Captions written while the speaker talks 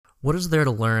What is there to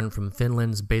learn from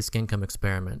Finland's basic income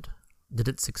experiment? Did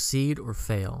it succeed or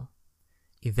fail?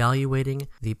 Evaluating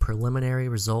the preliminary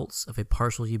results of a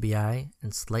partial UBI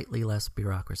and slightly less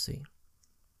bureaucracy.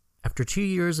 After 2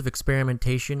 years of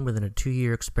experimentation within a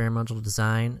 2-year experimental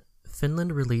design,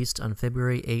 Finland released on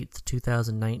February 8,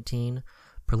 2019,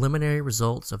 preliminary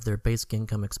results of their basic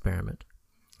income experiment.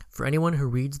 For anyone who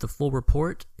reads the full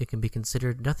report, it can be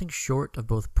considered nothing short of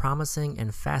both promising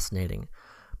and fascinating,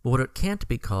 but what it can't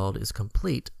be called is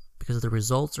complete because the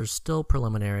results are still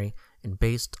preliminary and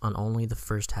based on only the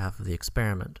first half of the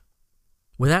experiment.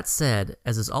 With that said,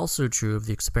 as is also true of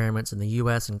the experiments in the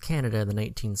US and Canada in the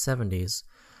 1970s,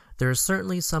 there are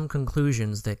certainly some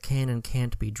conclusions that can and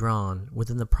can't be drawn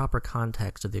within the proper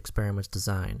context of the experiment's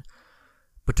design.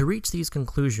 But to reach these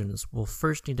conclusions, we'll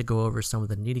first need to go over some of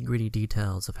the nitty-gritty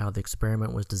details of how the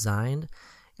experiment was designed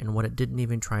and what it didn't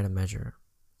even try to measure.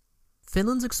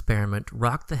 Finland's experiment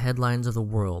rocked the headlines of the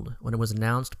world when it was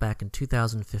announced back in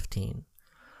 2015.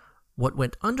 What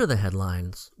went under the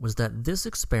headlines was that this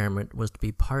experiment was to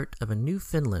be part of a new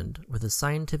Finland where the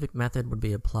scientific method would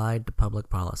be applied to public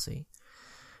policy.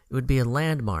 It would be a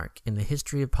landmark in the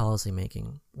history of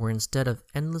policymaking, where instead of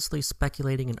endlessly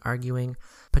speculating and arguing,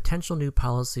 potential new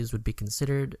policies would be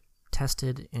considered,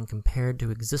 tested, and compared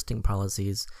to existing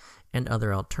policies and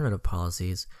other alternative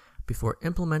policies before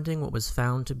implementing what was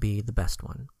found to be the best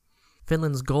one.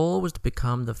 Finland's goal was to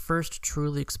become the first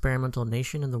truly experimental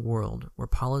nation in the world where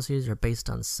policies are based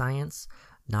on science,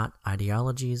 not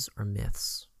ideologies or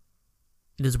myths.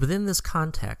 It is within this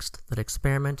context that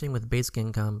experimenting with basic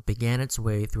income began its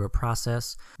way through a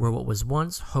process where what was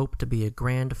once hoped to be a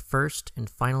grand first in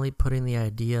finally putting the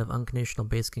idea of unconditional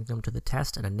basic income to the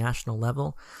test at a national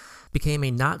level became a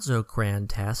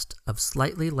not-so-grand test of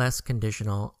slightly less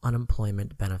conditional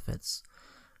unemployment benefits.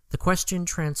 The question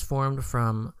transformed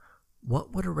from,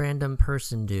 what would a random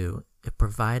person do if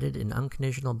provided an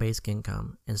unconditional basic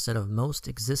income instead of most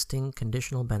existing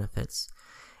conditional benefits,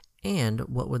 and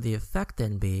what would the effect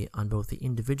then be on both the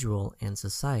individual and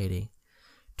society,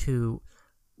 to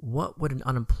what would an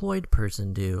unemployed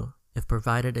person do if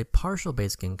provided a partial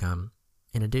basic income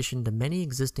in addition to many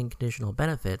existing conditional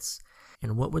benefits,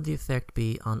 and what would the effect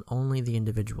be on only the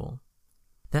individual?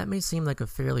 That may seem like a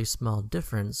fairly small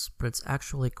difference, but it's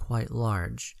actually quite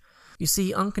large. You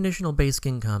see, unconditional basic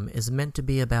income is meant to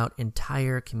be about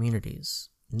entire communities,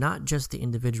 not just the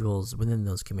individuals within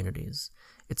those communities.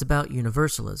 It's about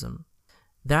universalism.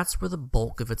 That's where the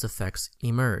bulk of its effects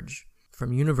emerge,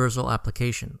 from universal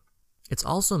application. It's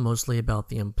also mostly about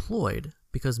the employed,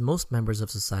 because most members of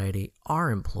society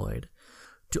are employed.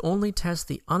 To only test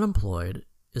the unemployed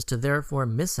is to therefore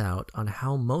miss out on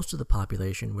how most of the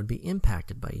population would be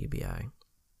impacted by UBI.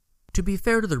 To be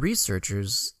fair to the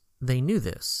researchers, they knew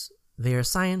this. They are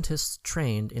scientists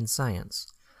trained in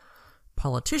science.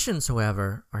 Politicians,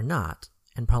 however, are not,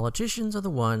 and politicians are the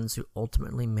ones who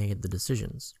ultimately made the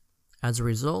decisions. As a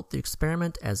result, the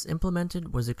experiment as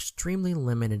implemented was extremely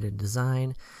limited in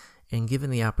design, and given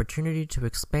the opportunity to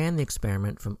expand the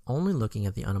experiment from only looking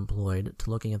at the unemployed to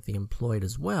looking at the employed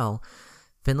as well,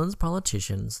 Finland's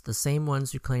politicians, the same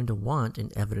ones who claim to want an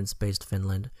evidence-based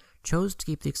Finland, chose to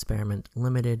keep the experiment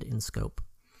limited in scope.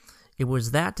 It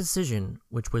was that decision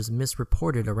which was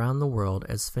misreported around the world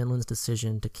as Finland's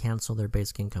decision to cancel their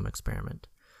basic income experiment.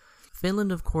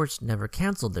 Finland, of course, never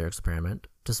canceled their experiment,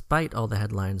 despite all the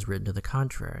headlines written to the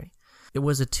contrary. It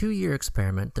was a 2-year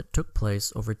experiment that took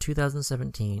place over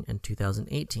 2017 and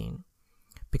 2018.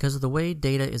 Because of the way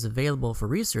data is available for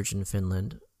research in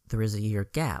Finland, there is a year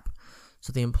gap,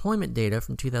 so the employment data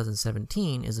from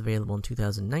 2017 is available in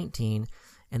 2019,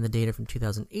 and the data from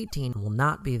 2018 will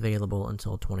not be available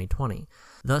until 2020.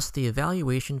 Thus, the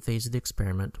evaluation phase of the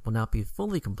experiment will not be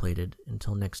fully completed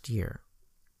until next year.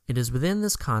 It is within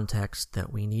this context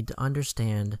that we need to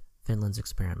understand Finland's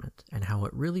experiment and how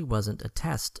it really wasn't a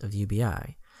test of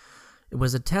UBI. It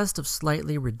was a test of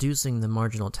slightly reducing the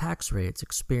marginal tax rates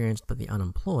experienced by the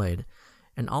unemployed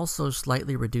and also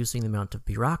slightly reducing the amount of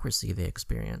bureaucracy they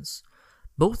experience.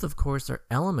 Both, of course, are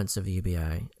elements of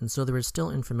UBI, and so there is still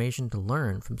information to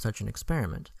learn from such an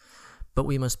experiment. But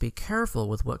we must be careful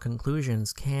with what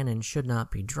conclusions can and should not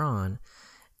be drawn,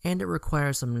 and it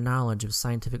requires some knowledge of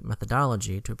scientific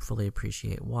methodology to fully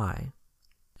appreciate why.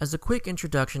 As a quick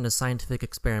introduction to scientific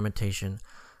experimentation,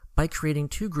 by creating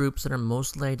 2 groups that are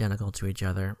mostly identical to each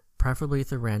other, preferably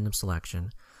through random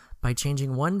selection, by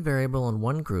changing one variable in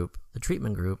one group, the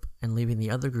treatment group, and leaving the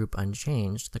other group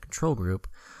unchanged, the control group,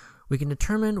 we can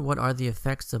determine what are the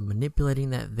effects of manipulating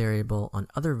that variable on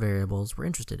other variables we're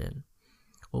interested in.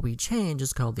 What we change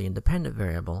is called the independent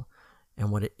variable,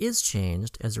 and what it is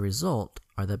changed as a result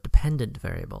are the dependent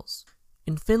variables.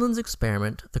 In Finland's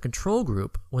experiment, the control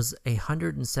group was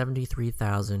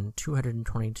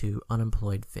 173,222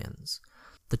 unemployed Finns.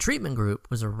 The treatment group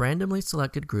was a randomly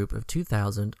selected group of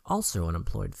 2,000 also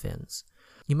unemployed Finns.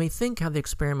 You may think how the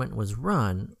experiment was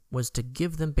run was to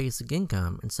give them basic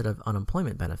income instead of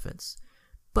unemployment benefits,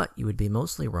 but you would be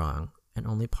mostly wrong and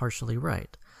only partially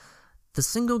right. The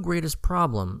single greatest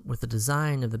problem with the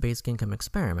design of the basic income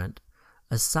experiment,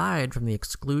 aside from the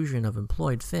exclusion of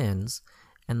employed Finns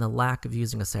and the lack of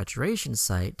using a saturation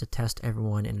site to test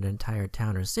everyone in an entire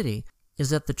town or city, is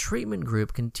that the treatment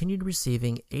group continued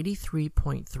receiving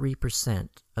 83.3%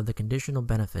 of the conditional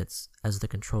benefits as the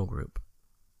control group.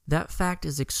 That fact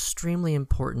is extremely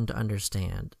important to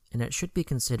understand, and it should be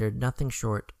considered nothing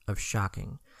short of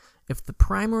shocking. If the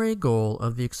primary goal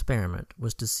of the experiment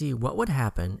was to see what would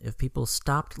happen if people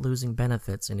stopped losing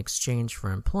benefits in exchange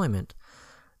for employment,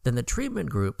 then the treatment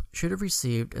group should have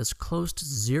received as close to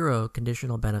zero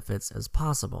conditional benefits as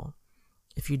possible.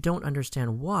 If you don't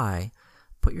understand why,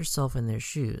 put yourself in their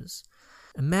shoes.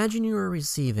 Imagine you are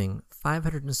receiving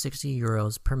 560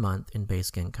 euros per month in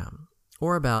basic income,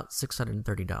 or about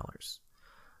 $630.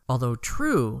 Although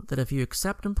true that if you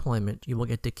accept employment, you will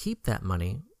get to keep that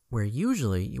money, where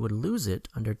usually you would lose it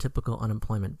under typical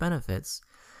unemployment benefits,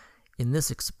 in this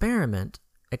experiment,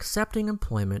 accepting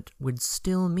employment would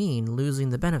still mean losing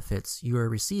the benefits you are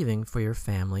receiving for your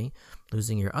family,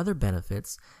 losing your other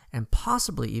benefits, and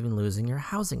possibly even losing your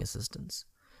housing assistance.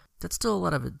 That's still a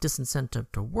lot of a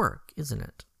disincentive to work, isn't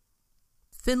it?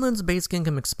 Finland's basic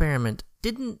income experiment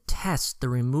didn't test the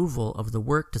removal of the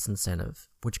work disincentive,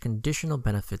 which conditional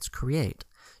benefits create.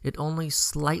 It only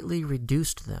slightly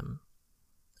reduced them.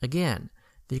 Again,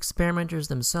 the experimenters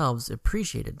themselves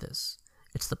appreciated this.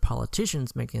 It's the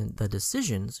politicians making the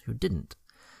decisions who didn't.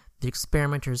 The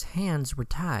experimenters' hands were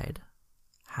tied.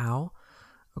 How?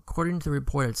 According to the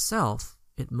report itself,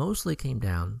 it mostly came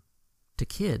down to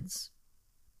kids.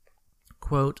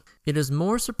 Quote, "It is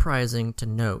more surprising to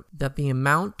note that the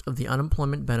amount of the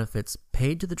unemployment benefits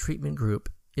paid to the treatment group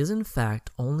is in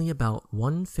fact only about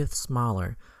 1/5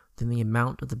 smaller than the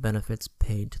amount of the benefits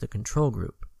paid to the control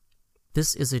group.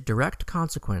 This is a direct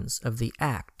consequence of the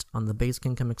Act on the Basic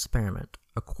Income Experiment,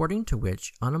 according to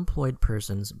which unemployed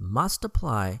persons must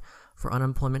apply for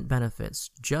unemployment benefits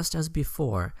just as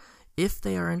before if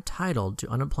they are entitled to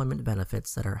unemployment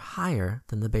benefits that are higher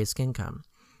than the basic income.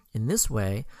 In this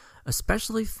way,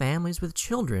 especially families with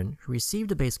children who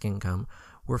received a basic income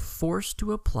were forced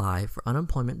to apply for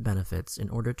unemployment benefits in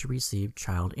order to receive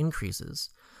child increases.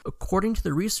 According to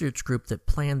the research group that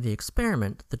planned the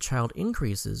experiment, the child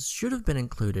increases should have been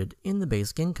included in the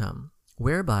basic income,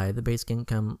 whereby the basic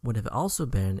income would have also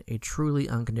been a truly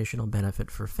unconditional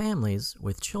benefit for families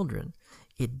with children.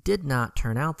 It did not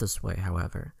turn out this way,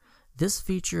 however. This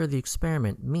feature of the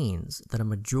experiment means that a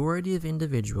majority of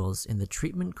individuals in the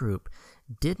treatment group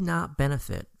did not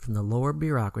benefit from the lower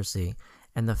bureaucracy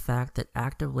and the fact that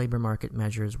active labor market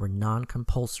measures were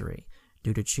non-compulsory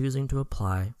due to choosing to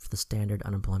apply for the standard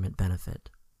unemployment benefit."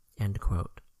 End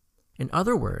quote. In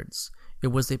other words, it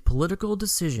was a political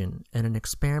decision and an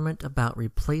experiment about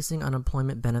replacing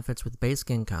unemployment benefits with basic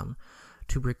income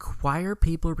to require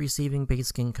people receiving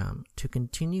basic income to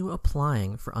continue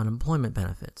applying for unemployment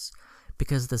benefits,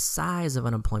 because the size of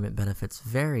unemployment benefits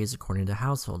varies according to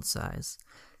household size.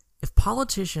 If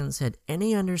politicians had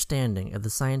any understanding of the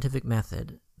scientific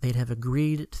method, they'd have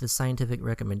agreed to the scientific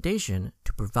recommendation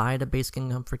to provide a basic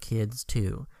income for kids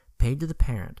too, paid to the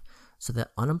parent, so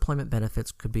that unemployment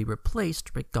benefits could be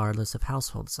replaced regardless of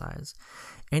household size.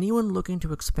 Anyone looking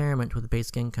to experiment with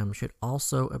basic income should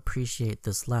also appreciate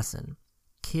this lesson.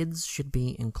 Kids should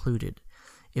be included.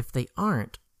 If they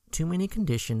aren't, too many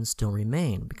conditions still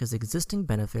remain because existing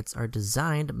benefits are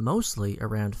designed mostly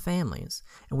around families,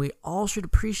 and we all should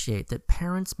appreciate that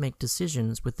parents make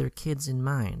decisions with their kids in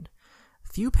mind.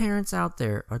 Few parents out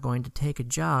there are going to take a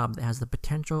job that has the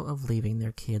potential of leaving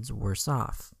their kids worse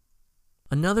off.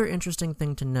 Another interesting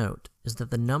thing to note is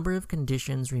that the number of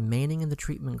conditions remaining in the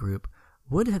treatment group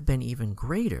would have been even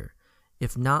greater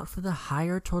if not for the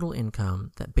higher total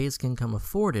income that basic income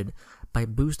afforded by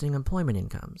boosting employment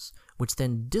incomes, which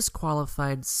then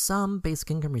disqualified some basic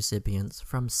income recipients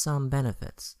from some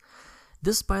benefits.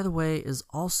 This, by the way, is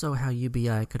also how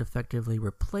UBI could effectively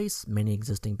replace many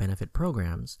existing benefit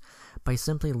programs by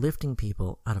simply lifting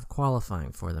people out of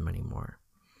qualifying for them anymore.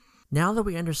 Now that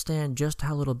we understand just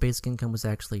how little basic income was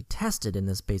actually tested in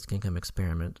this basic income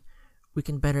experiment, we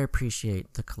can better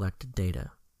appreciate the collected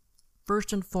data.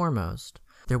 First and foremost,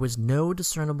 there was no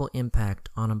discernible impact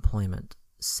on employment,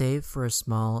 save for a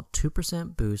small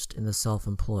 2% boost in the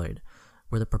self-employed,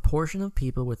 where the proportion of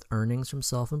people with earnings from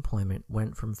self-employment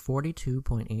went from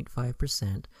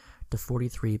 42.85% to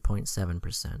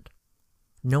 43.7%.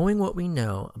 Knowing what we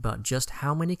know about just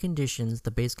how many conditions the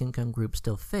basic income group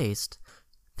still faced,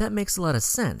 that makes a lot of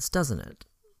sense, doesn't it?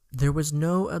 There was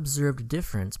no observed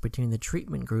difference between the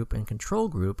treatment group and control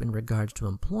group in regards to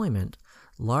employment,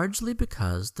 largely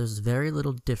because there's very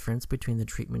little difference between the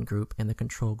treatment group and the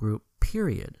control group,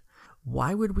 period.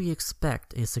 Why would we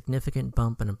expect a significant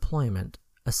bump in employment,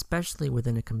 especially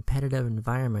within a competitive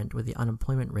environment where the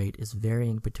unemployment rate is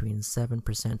varying between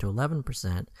 7% to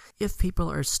 11%, if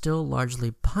people are still largely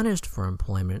punished for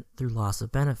employment through loss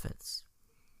of benefits?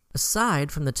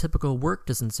 Aside from the typical work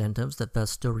disincentives that thus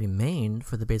still remained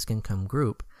for the basic income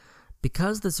group,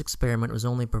 because this experiment was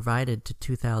only provided to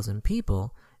 2,000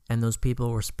 people, and those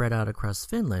people were spread out across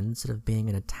Finland instead of being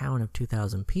in a town of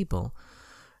 2,000 people,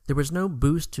 there was no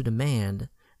boost to demand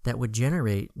that would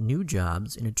generate new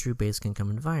jobs in a true basic income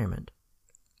environment.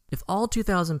 If all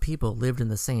 2,000 people lived in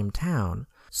the same town,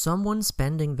 someone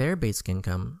spending their basic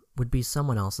income would be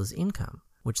someone else's income,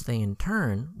 which they in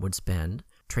turn would spend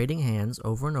trading hands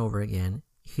over and over again,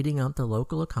 heating up the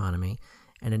local economy,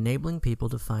 and enabling people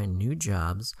to find new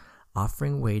jobs,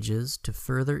 offering wages to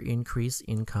further increase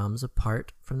incomes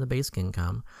apart from the basic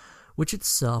income, which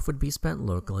itself would be spent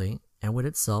locally and would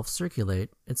itself circulate,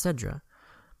 etc.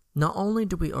 Not only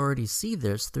do we already see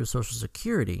this through Social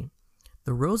Security,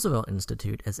 the Roosevelt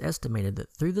Institute has estimated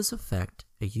that through this effect,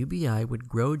 a UBI would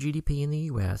grow GDP in the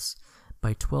U.S.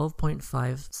 by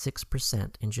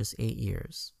 12.56% in just 8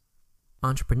 years.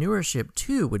 Entrepreneurship,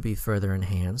 too, would be further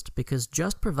enhanced because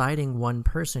just providing one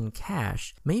person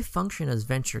cash may function as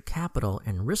venture capital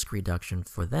and risk reduction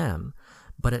for them,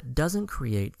 but it doesn't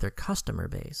create their customer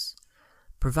base.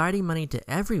 Providing money to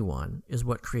everyone is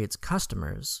what creates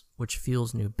customers, which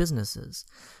fuels new businesses.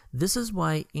 This is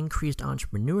why increased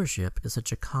entrepreneurship is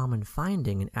such a common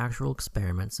finding in actual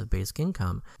experiments of basic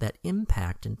income that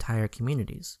impact entire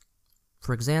communities.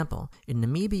 For example, in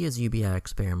Namibia's UBI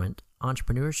experiment,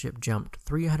 entrepreneurship jumped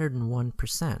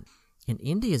 301%. In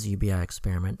India's UBI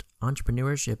experiment,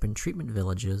 entrepreneurship in treatment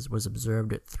villages was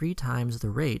observed at 3 times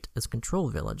the rate as control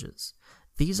villages.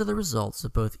 These are the results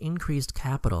of both increased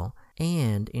capital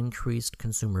and increased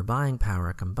consumer buying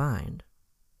power combined.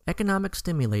 Economic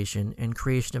stimulation and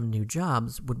creation of new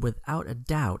jobs would without a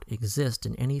doubt exist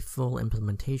in any full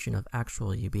implementation of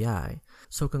actual UBI,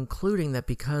 so concluding that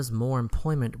because more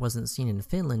employment wasn't seen in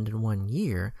Finland in 1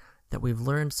 year, that we've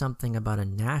learned something about a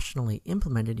nationally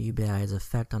implemented UBI's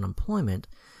effect on employment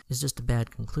is just a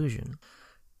bad conclusion.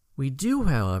 We do,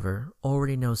 however,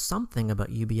 already know something about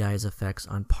UBI's effects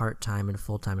on part-time and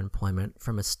full-time employment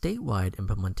from a statewide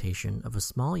implementation of a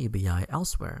small UBI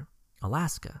elsewhere,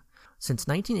 Alaska. Since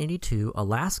 1982,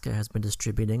 Alaska has been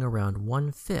distributing around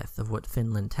 1/5 of what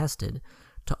Finland tested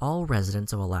to all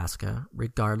residents of Alaska,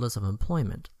 regardless of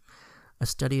employment. A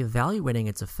study evaluating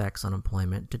its effects on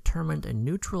employment determined a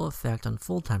neutral effect on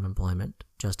full-time employment,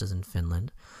 just as in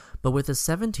Finland, but with a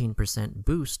 17%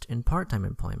 boost in part-time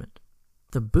employment.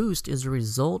 The boost is a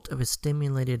result of a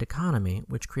stimulated economy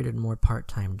which created more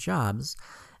part-time jobs,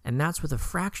 and that's with a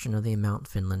fraction of the amount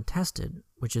Finland tested,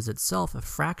 which is itself a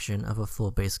fraction of a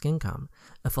full basic income.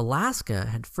 If Alaska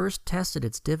had first tested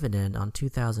its dividend on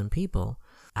 2,000 people,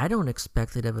 I don't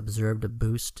expect they'd have observed a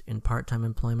boost in part-time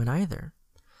employment either.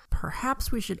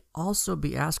 Perhaps we should also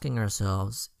be asking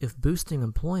ourselves if boosting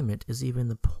employment is even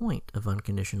the point of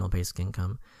unconditional basic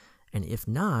income, and if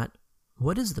not,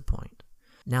 what is the point?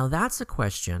 Now that's a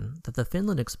question that the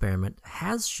Finland experiment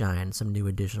has shined some new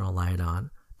additional light on,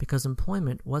 because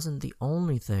employment wasn't the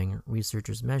only thing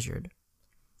researchers measured.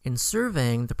 In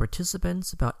surveying the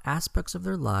participants about aspects of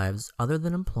their lives other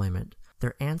than employment,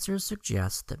 their answers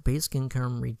suggest that basic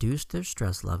income reduced their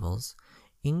stress levels,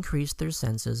 increased their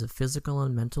senses of physical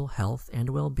and mental health and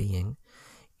well-being,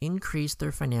 increased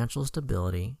their financial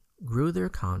stability, grew their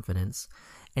confidence,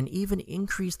 and even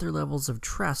increased their levels of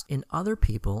trust in other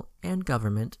people and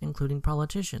government, including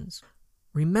politicians.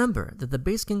 Remember that the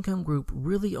basic income group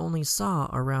really only saw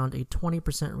around a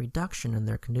 20% reduction in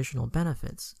their conditional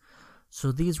benefits,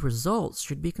 so these results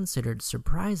should be considered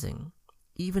surprising,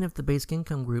 even if the basic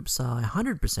income group saw a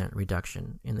 100%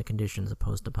 reduction in the conditions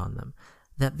imposed upon them.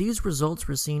 That these results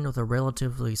were seen with a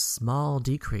relatively small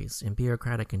decrease in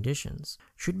bureaucratic conditions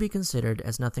should be considered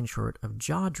as nothing short of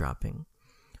jaw-dropping.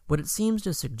 What it seems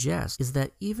to suggest is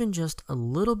that even just a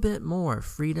little bit more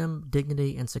freedom,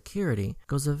 dignity, and security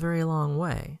goes a very long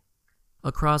way.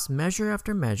 Across measure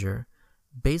after measure,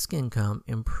 basic income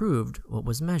improved what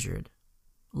was measured.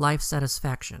 Life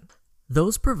satisfaction.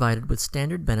 Those provided with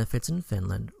standard benefits in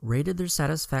Finland rated their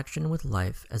satisfaction with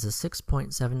life as a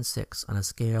 6.76 on a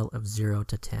scale of 0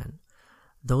 to 10.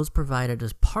 Those provided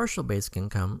as partial basic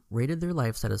income rated their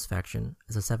life satisfaction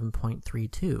as a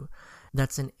 7.32.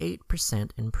 That's an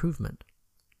 8% improvement.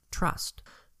 Trust.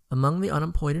 Among the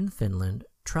unemployed in Finland,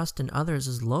 trust in others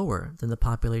is lower than the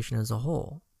population as a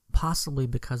whole, possibly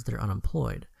because they're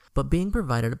unemployed. But being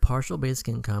provided a partial basic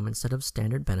income instead of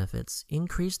standard benefits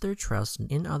increased their trust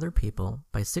in other people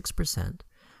by 6%,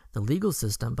 the legal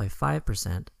system by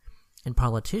 5%, and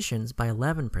politicians by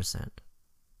 11%.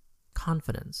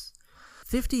 Confidence.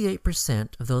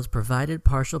 58% of those provided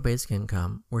partial basic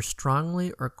income were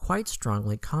strongly or quite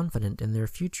strongly confident in their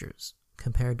futures,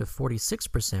 compared to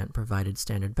 46% provided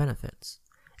standard benefits,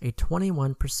 a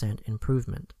 21%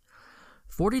 improvement.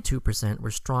 42% were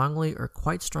strongly or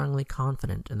quite strongly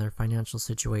confident in their financial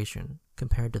situation,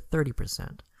 compared to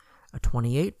 30%, a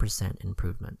 28%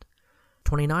 improvement.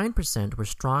 29% were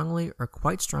strongly or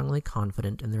quite strongly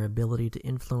confident in their ability to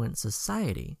influence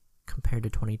society, compared to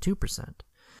 22%,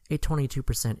 a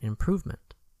 22%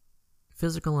 improvement.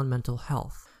 Physical and mental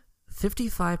health.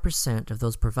 55% of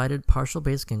those provided partial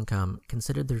basic income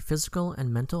considered their physical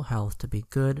and mental health to be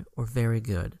good or very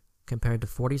good, compared to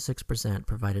 46%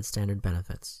 provided standard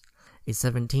benefits, a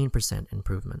 17%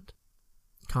 improvement.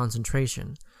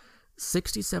 Concentration.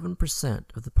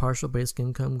 67% of the partial basic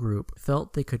income group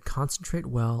felt they could concentrate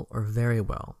well or very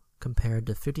well, compared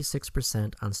to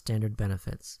 56% on standard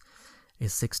benefits, a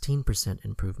 16%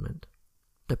 improvement.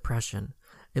 Depression.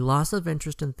 A loss of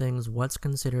interest in things what's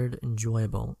considered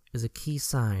enjoyable is a key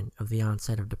sign of the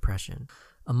onset of depression.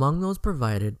 Among those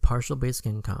provided partial basic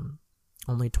income,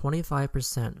 only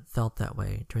 25% felt that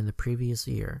way during the previous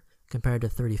year, compared to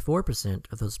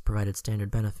 34% of those provided standard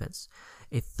benefits,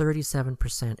 a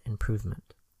 37%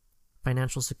 improvement.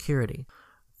 Financial security.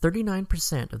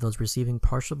 39% of those receiving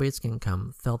partial basic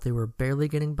income felt they were barely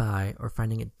getting by or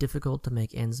finding it difficult to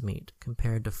make ends meet,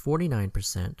 compared to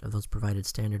 49% of those provided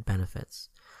standard benefits,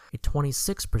 a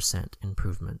 26%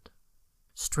 improvement.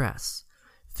 Stress.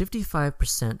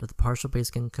 55% of the partial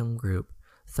basic income group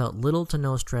felt little to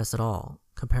no stress at all,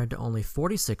 compared to only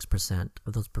 46%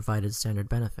 of those provided standard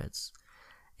benefits,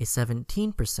 a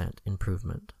 17%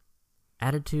 improvement.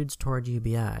 Attitudes toward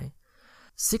UBI.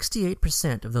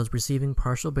 68% of those receiving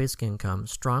partial basic income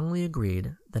strongly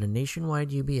agreed that a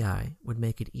nationwide UBI would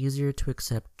make it easier to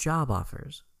accept job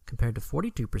offers, compared to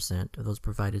 42% of those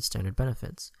provided standard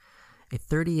benefits, a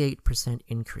 38%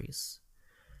 increase.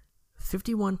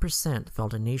 51%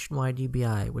 felt a nationwide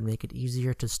UBI would make it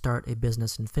easier to start a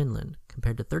business in Finland,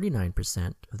 compared to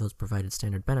 39% of those provided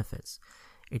standard benefits,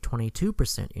 a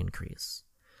 22% increase.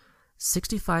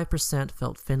 65%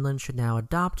 felt Finland should now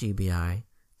adopt UBI,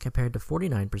 compared to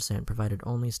 49% provided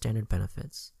only standard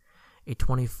benefits, a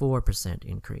 24%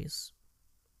 increase.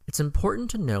 It's important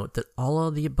to note that all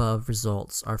of the above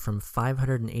results are from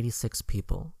 586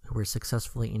 people who were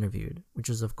successfully interviewed, which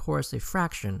is of course a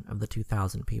fraction of the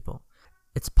 2,000 people.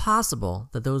 It's possible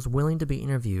that those willing to be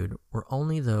interviewed were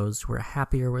only those who were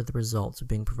happier with the results of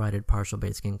being provided partial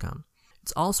basic income.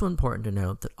 It's also important to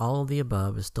note that all of the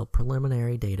above is still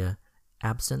preliminary data,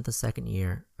 absent the second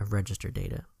year of registered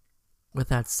data. With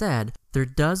that said, there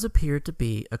does appear to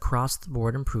be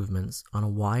across-the-board improvements on a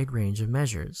wide range of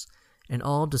measures, and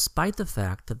all despite the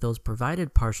fact that those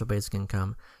provided partial basic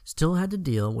income still had to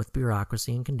deal with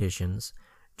bureaucracy and conditions,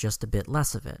 just a bit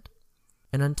less of it.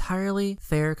 An entirely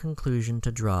fair conclusion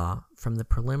to draw from the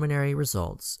preliminary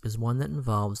results is one that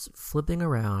involves flipping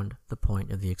around the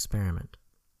point of the experiment.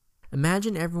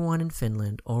 Imagine everyone in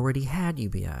Finland already had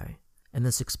UBI, and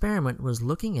this experiment was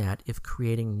looking at if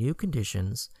creating new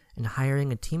conditions and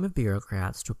hiring a team of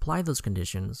bureaucrats to apply those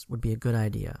conditions would be a good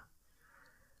idea.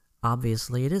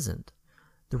 Obviously it isn't.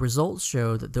 The results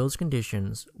show that those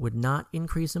conditions would not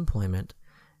increase employment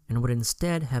and would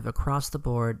instead have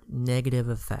across-the-board negative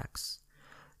effects.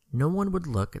 No one would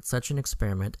look at such an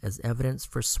experiment as evidence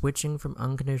for switching from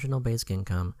unconditional basic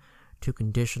income to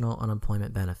conditional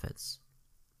unemployment benefits.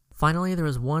 Finally, there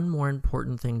is one more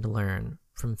important thing to learn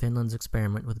from Finland's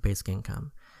experiment with basic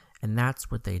income, and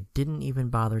that's what they didn't even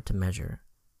bother to measure,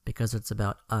 because it's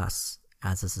about us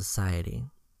as a society.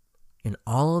 In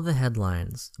all of the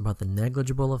headlines about the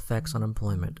negligible effects on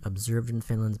employment observed in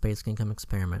Finland's basic income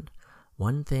experiment,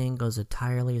 one thing goes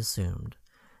entirely assumed: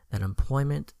 that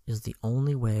employment is the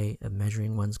only way of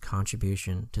measuring one's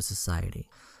contribution to society.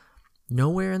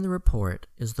 Nowhere in the report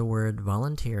is the word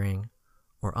volunteering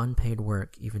or unpaid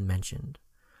work even mentioned.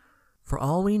 For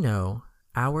all we know,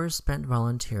 hours spent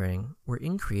volunteering were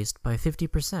increased by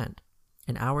 50%,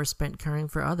 and hours spent caring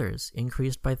for others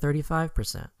increased by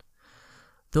 35%.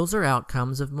 Those are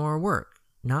outcomes of more work,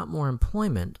 not more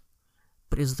employment,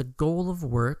 but is the goal of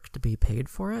work to be paid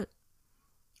for it?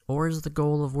 Or is the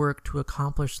goal of work to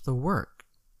accomplish the work,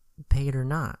 paid or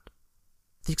not?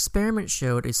 The experiment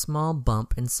showed a small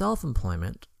bump in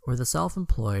self-employment, where the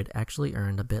self-employed actually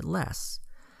earned a bit less.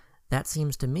 That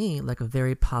seems to me like a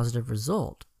very positive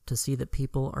result, to see that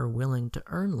people are willing to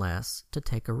earn less to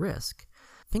take a risk.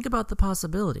 Think about the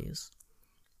possibilities.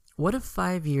 What if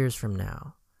 5 years from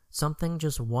now, something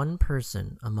just one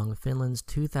person among Finland's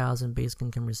 2,000 basic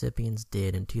income recipients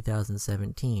did in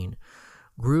 2017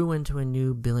 grew into a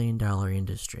new billion-dollar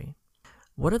industry?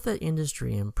 What if that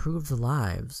industry improved the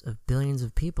lives of billions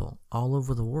of people all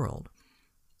over the world?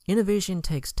 Innovation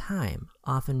takes time,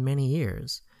 often many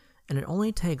years, and it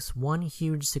only takes one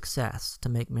huge success to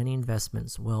make many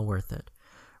investments well worth it,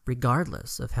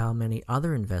 regardless of how many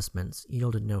other investments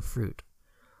yielded no fruit.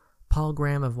 Paul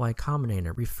Graham of Y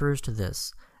Combinator refers to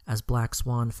this as black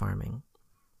swan farming.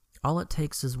 All it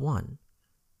takes is one,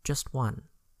 just one.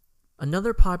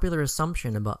 Another popular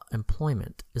assumption about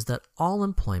employment is that all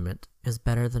employment is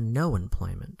better than no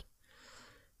employment.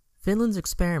 Finland's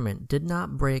experiment did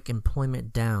not break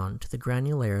employment down to the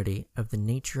granularity of the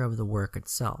nature of the work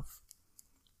itself.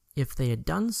 If they had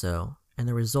done so, and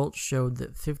the results showed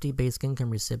that 50 basic income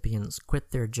recipients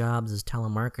quit their jobs as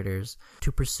telemarketers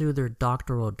to pursue their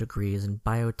doctoral degrees in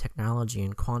biotechnology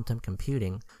and quantum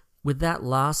computing, would that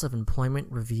loss of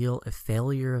employment reveal a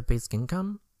failure of basic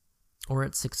income, or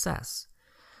its success?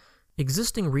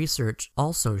 Existing research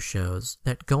also shows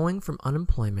that going from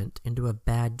unemployment into a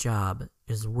bad job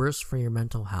is worse for your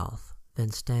mental health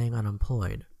than staying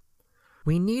unemployed.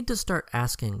 We need to start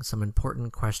asking some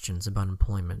important questions about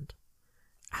employment.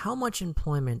 How much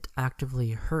employment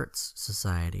actively hurts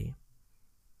society?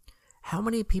 How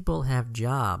many people have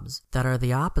jobs that are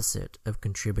the opposite of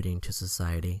contributing to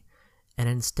society and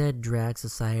instead drag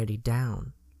society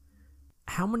down?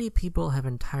 How many people have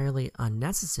entirely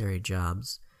unnecessary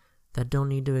jobs that don't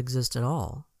need to exist at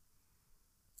all?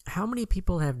 How many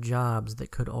people have jobs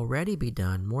that could already be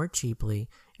done more cheaply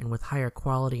and with higher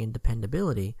quality and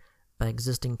dependability by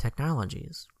existing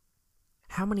technologies?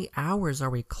 How many hours are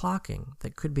we clocking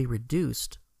that could be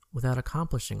reduced without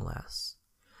accomplishing less?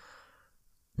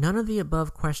 None of the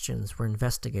above questions were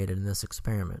investigated in this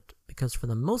experiment because, for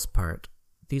the most part,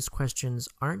 these questions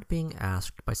aren't being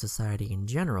asked by society in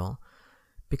general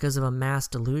because of a mass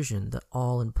delusion that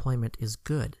all employment is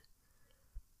good.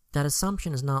 That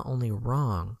assumption is not only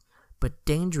wrong, but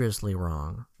dangerously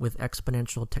wrong with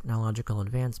exponential technological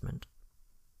advancement.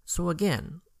 So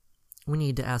again, we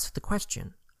need to ask the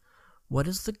question, what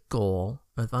is the goal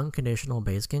of unconditional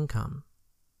basic income?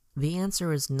 The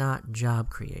answer is not job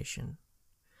creation.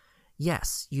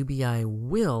 Yes, UBI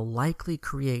will likely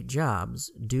create jobs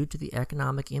due to the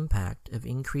economic impact of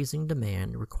increasing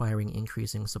demand requiring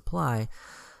increasing supply,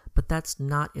 but that's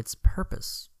not its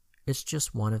purpose. It's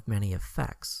just one of many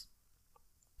effects.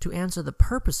 To answer the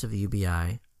purpose of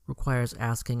UBI requires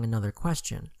asking another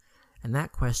question, and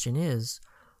that question is,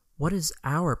 what is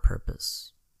our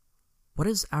purpose? What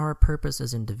is our purpose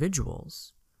as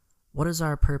individuals? What is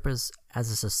our purpose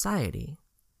as a society?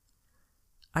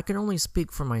 I can only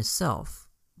speak for myself,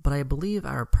 but I believe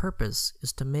our purpose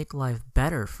is to make life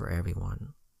better for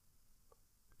everyone.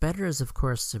 Better is of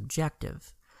course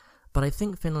subjective, but I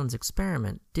think Finland's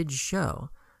experiment did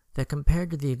show that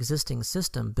compared to the existing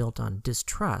system built on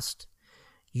distrust,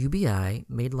 UBI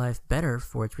made life better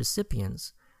for its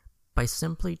recipients by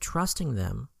simply trusting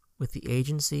them with the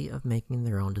agency of making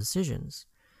their own decisions.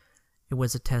 It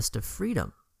was a test of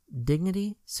freedom,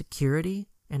 dignity, security,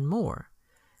 and more,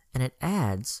 and it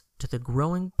adds to the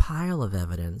growing pile of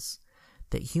evidence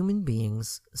that human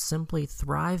beings simply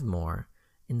thrive more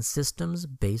in systems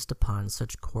based upon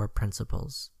such core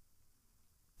principles.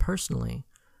 Personally,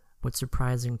 what's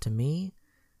surprising to me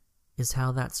is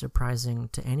how that's surprising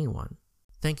to anyone.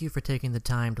 Thank you for taking the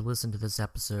time to listen to this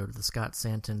episode of the Scott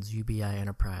Santon's UBI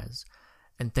Enterprise,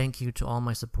 and thank you to all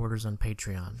my supporters on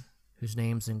Patreon, whose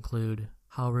names include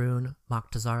Haroon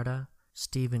Moctezarda,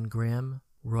 Stephen Grimm,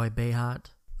 Roy Behat,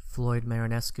 Floyd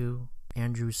Marinescu,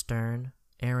 Andrew Stern,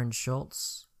 Aaron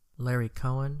Schultz, Larry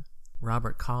Cohen,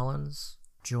 Robert Collins,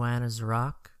 Joanna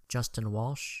Zarak, Justin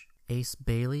Walsh, Ace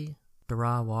Bailey,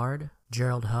 Dara Ward,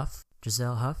 Gerald Huff,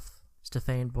 Giselle Huff,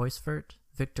 Stefan Boisfert,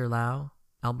 Victor Lau,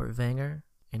 Albert Wenger,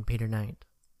 and Peter Knight.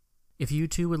 If you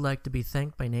too would like to be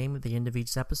thanked by name at the end of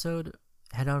each episode,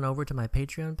 head on over to my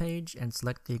Patreon page and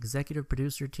select the Executive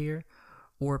Producer tier,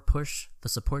 or push the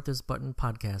Support This Button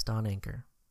podcast on Anchor.